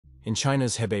In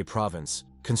China's Hebei province,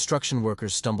 construction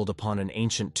workers stumbled upon an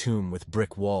ancient tomb with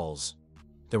brick walls.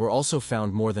 There were also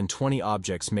found more than 20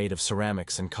 objects made of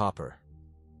ceramics and copper.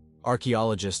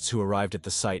 Archeologists who arrived at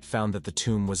the site found that the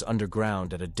tomb was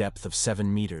underground at a depth of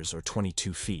 7 meters or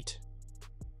 22 feet.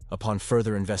 Upon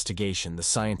further investigation, the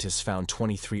scientists found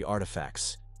 23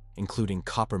 artifacts, including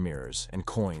copper mirrors and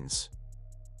coins.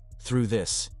 Through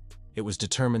this, it was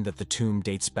determined that the tomb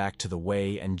dates back to the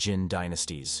Wei and Jin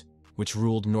dynasties, which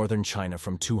ruled northern China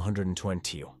from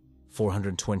 220 to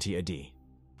 420 AD.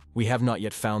 We have not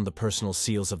yet found the personal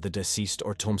seals of the deceased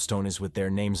or tombstones with their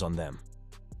names on them.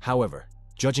 However,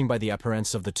 judging by the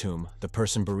appearance of the tomb, the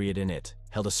person buried in it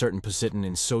held a certain position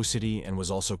in society and was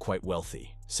also quite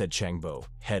wealthy, said Chang Bo,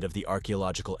 head of the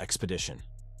archaeological expedition.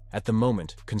 At the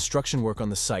moment, construction work on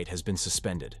the site has been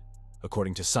suspended.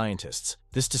 According to scientists,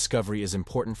 this discovery is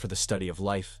important for the study of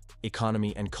life,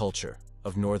 economy, and culture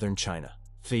of northern China.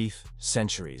 5th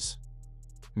centuries.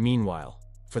 Meanwhile,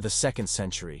 for the 2nd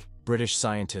century, British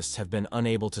scientists have been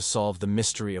unable to solve the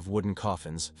mystery of wooden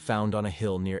coffins found on a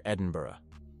hill near Edinburgh.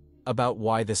 About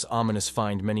why this ominous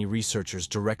find many researchers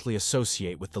directly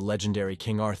associate with the legendary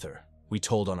King Arthur, we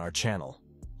told on our channel.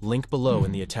 Link below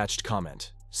in the attached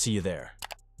comment. See you there.